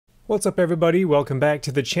What's up everybody, welcome back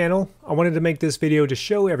to the channel. I wanted to make this video to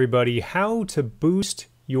show everybody how to boost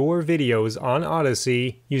your videos on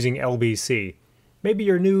Odysee using LBC. Maybe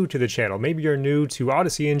you're new to the channel, maybe you're new to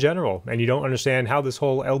Odysee in general and you don't understand how this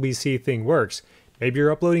whole LBC thing works. Maybe you're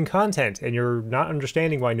uploading content and you're not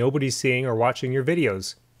understanding why nobody's seeing or watching your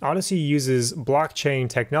videos. Odysee uses blockchain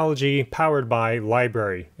technology powered by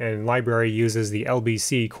LBRY, and LBRY uses the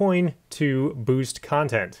LBC coin to boost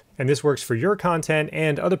content. And this works for your content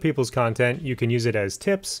and other people's content. You can use it as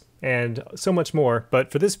tips and so much more.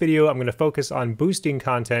 But for this video, I'm going to focus on boosting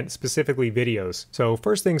content, specifically videos. So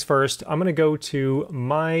first things first, I'm going to go to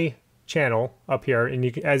my channel up here.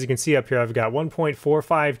 And as you can see up here, I've got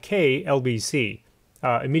 1.45K LBC.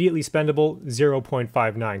 Immediately spendable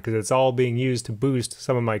 0.59 because it's all being used to boost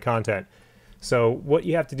some of my content. So what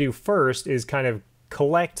you have to do first is kind of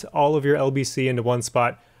collect all of your LBC into one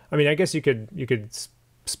spot. I mean, I guess you could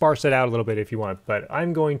sparse it out a little bit if you want, but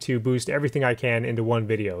I'm going to boost everything I can into one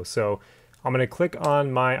video. So I'm going to click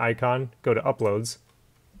on my icon, go to uploads,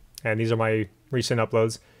 and these are my recent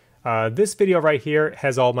uploads. This video right here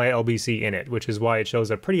has all my LBC in it, which is why it shows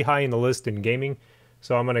up pretty high in the list in gaming.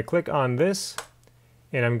 So I'm going to click on this.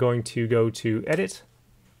 And I'm going to go to edit.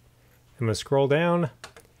 I'm going to scroll down,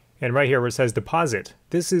 and right here where it says deposit,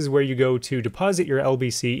 this is where you go to deposit your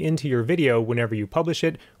LBC into your video whenever you publish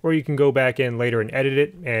it, or you can go back in later and edit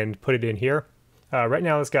it and put it in here. Right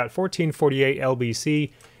now it's got 1448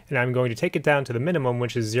 LBC, and I'm going to take it down to the minimum,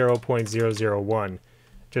 which is 0.001,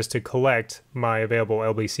 just to collect my available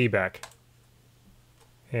LBC back.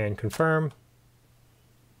 And confirm.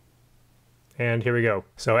 And here we go.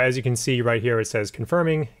 So as you can see right here, it says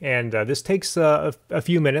confirming, and this takes a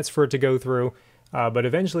few minutes for it to go through, but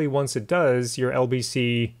eventually once it does, your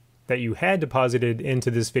LBC that you had deposited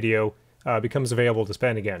into this video becomes available to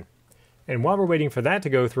spend again. And while we're waiting for that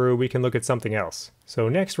to go through, we can look at something else. So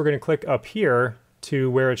next we're going to click up here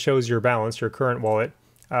to where it shows your balance, your current wallet,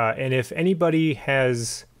 and if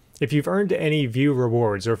you've earned any view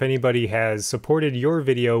rewards, or if anybody has supported your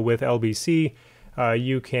video with LBC,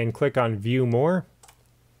 you can click on View More,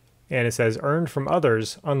 and it says Earned from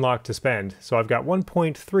Others, Unlocked to Spend. So I've got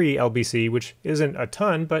 1.3 LBC, which isn't a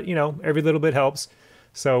ton, but you know, every little bit helps.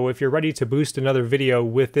 So if you're ready to boost another video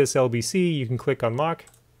with this LBC, you can click Unlock,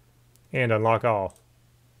 and Unlock All.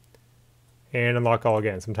 And Unlock All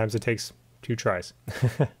again. Sometimes it takes 2 tries.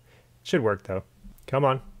 Should work though. Come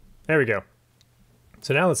on. There we go.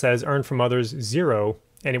 So now it says Earned from Others 0,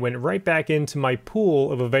 and it went right back into my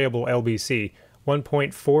pool of available LBC.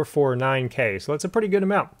 1.449K, so that's a pretty good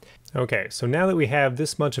amount. Okay, so now that we have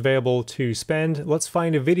this much available to spend, let's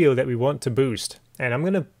find a video that we want to boost. And I'm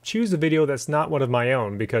going to choose a video that's not one of my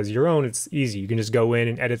own, because your own, it's easy. You can just go in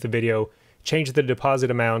and edit the video, change the deposit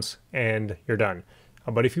amount, and you're done.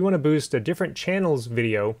 But if you want to boost a different channel's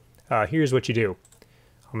video, here's what you do.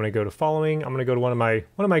 I'm going to go to following. I'm going to go to one of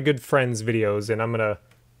my good friends' videos, and I'm going to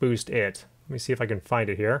boost it. Let me see if I can find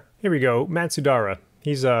it here. Here we go, Matsudara.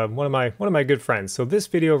 He's one of my good friends. So this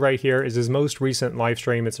video right here is his most recent live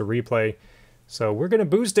stream. It's a replay. So we're gonna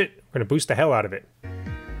boost it. We're gonna boost the hell out of it.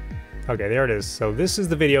 Okay, there it is. So this is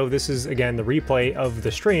the video. This is again the replay of the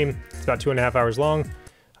stream. It's about 2.5 hours long.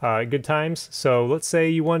 Good times. So let's say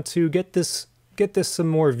you want to get this some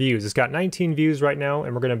more views. It's got 19 views right now,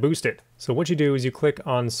 and we're gonna boost it. So what you do is you click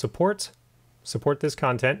on support this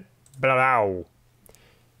content. Blah.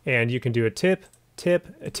 And you can do a tip.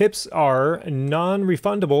 Tips are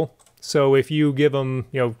non-refundable, so if you give them,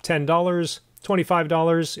 $10,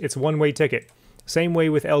 $25, it's a one-way ticket. Same way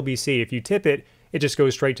with LBC. If you tip it, it just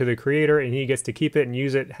goes straight to the creator, and he gets to keep it and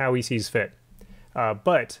use it how he sees fit.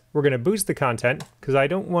 But we're going to boost the content because I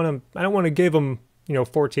don't want to give them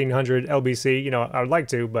 1,400 LBC. I would like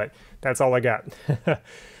to, but that's all I got.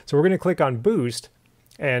 So we're going to click on boost.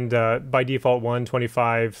 And by default 1,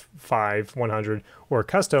 25, 5, 100, or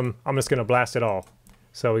custom, I'm just going to blast it all.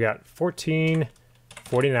 So we got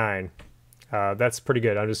 1449. That's pretty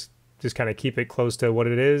good. I'll just kind of keep it close to what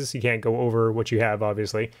it is. You can't go over what you have,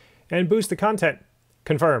 obviously. And boost the content.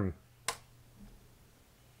 Confirm.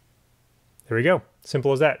 There we go.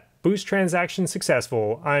 Simple as that. Boost transaction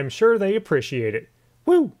successful. I'm sure they appreciate it.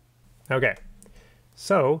 Woo! Okay.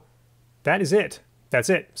 So that is it. That's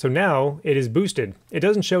it. So now it is boosted. It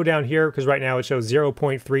doesn't show down here because right now it shows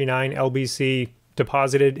 0.39 LBC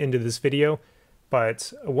deposited into this video,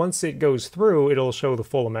 but once it goes through, it'll show the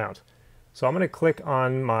full amount. So I'm going to click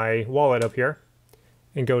on my wallet up here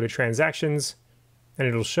and go to transactions, and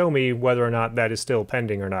it'll show me whether or not that is still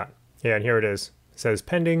pending or not. Yeah, and here it is. It says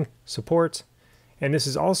pending, support, and this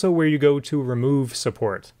is also where you go to remove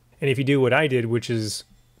support. And if you do what I did, which is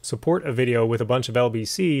support a video with a bunch of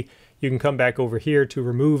LBC, you can come back over here to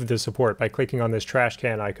remove the support by clicking on this trash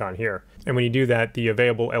can icon here. And when you do that, the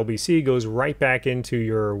available LBC goes right back into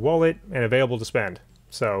your wallet and available to spend.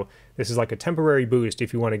 So this is like a temporary boost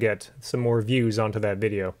if you want to get some more views onto that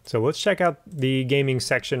video. So let's check out the gaming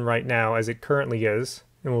section right now as it currently is,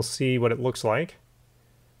 and we'll see what it looks like.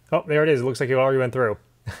 Oh, there it is. It looks like it already went through.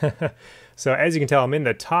 So as you can tell, I'm in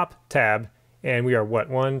the top tab, and we are what,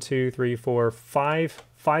 1, 2, 3, 4, 5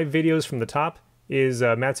 videos from the top is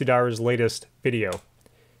Matsudara's latest video.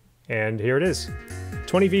 And here it is.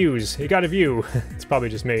 20 views. He got a view. It's probably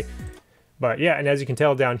just me. But yeah, and as you can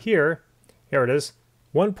tell down here, here it is.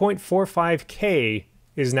 1.45K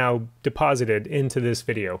is now deposited into this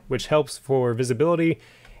video, which helps for visibility.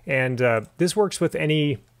 And this works with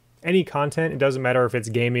any content. It doesn't matter if it's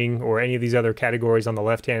gaming or any of these other categories on the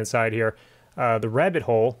left-hand side here. The rabbit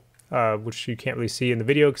hole, which you can't really see in the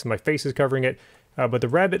video because my face is covering it, but the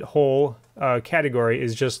rabbit hole category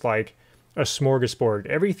is just like a smorgasbord.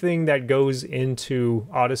 Everything that goes into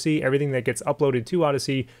Odysee, everything that gets uploaded to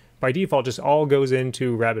Odysee, by default just all goes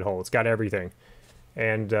into rabbit hole. It's got everything.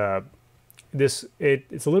 And it's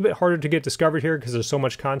a little bit harder to get discovered here because there's so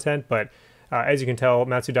much content, but as you can tell,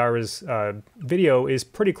 Matsudara's video is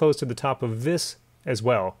pretty close to the top of this as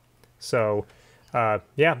well. So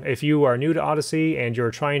yeah, if you are new to Odysee and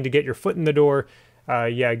you're trying to get your foot in the door,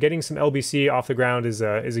 yeah, getting some LBC off the ground is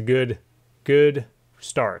a good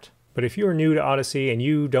start. But if you're new to Odysee and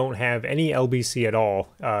you don't have any LBC at all,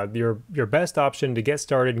 your best option to get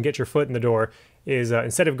started and get your foot in the door is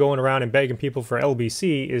instead of going around and begging people for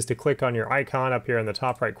LBC, is to click on your icon up here in the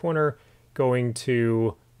top right corner, going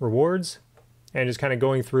to rewards, and just kind of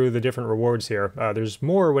going through the different rewards here. There's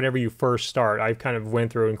more whenever you first start. I've kind of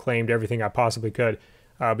went through and claimed everything I possibly could,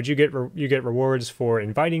 but you get rewards for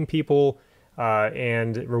inviting people,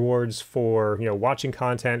 and rewards for watching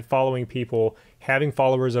content, following people, having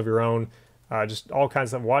followers of your own, just all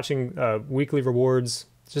kinds of watching weekly rewards,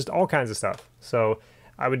 just all kinds of stuff. So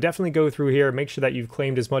I would definitely go through here, make sure that you've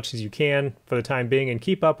claimed as much as you can for the time being, and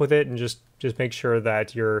keep up with it, and just make sure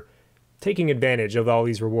that you're taking advantage of all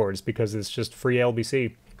these rewards because it's just free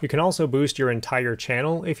LBC. You can also boost your entire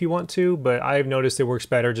channel if you want to, but I've noticed it works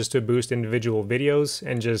better just to boost individual videos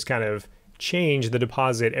and just kind of change the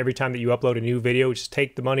deposit every time that you upload a new video. Just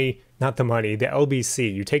take the money, not the money, the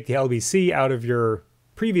LBC. You take the LBC out of your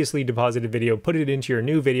previously deposited video, put it into your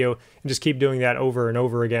new video, and just keep doing that over and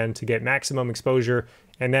over again to get maximum exposure,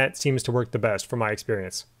 and that seems to work the best from my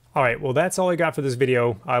experience. Alright, well that's all I got for this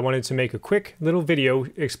video. I wanted to make a quick little video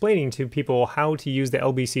explaining to people how to use the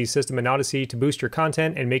LBC system in Odysee to boost your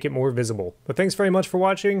content and make it more visible. But thanks very much for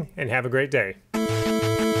watching, and have a great day.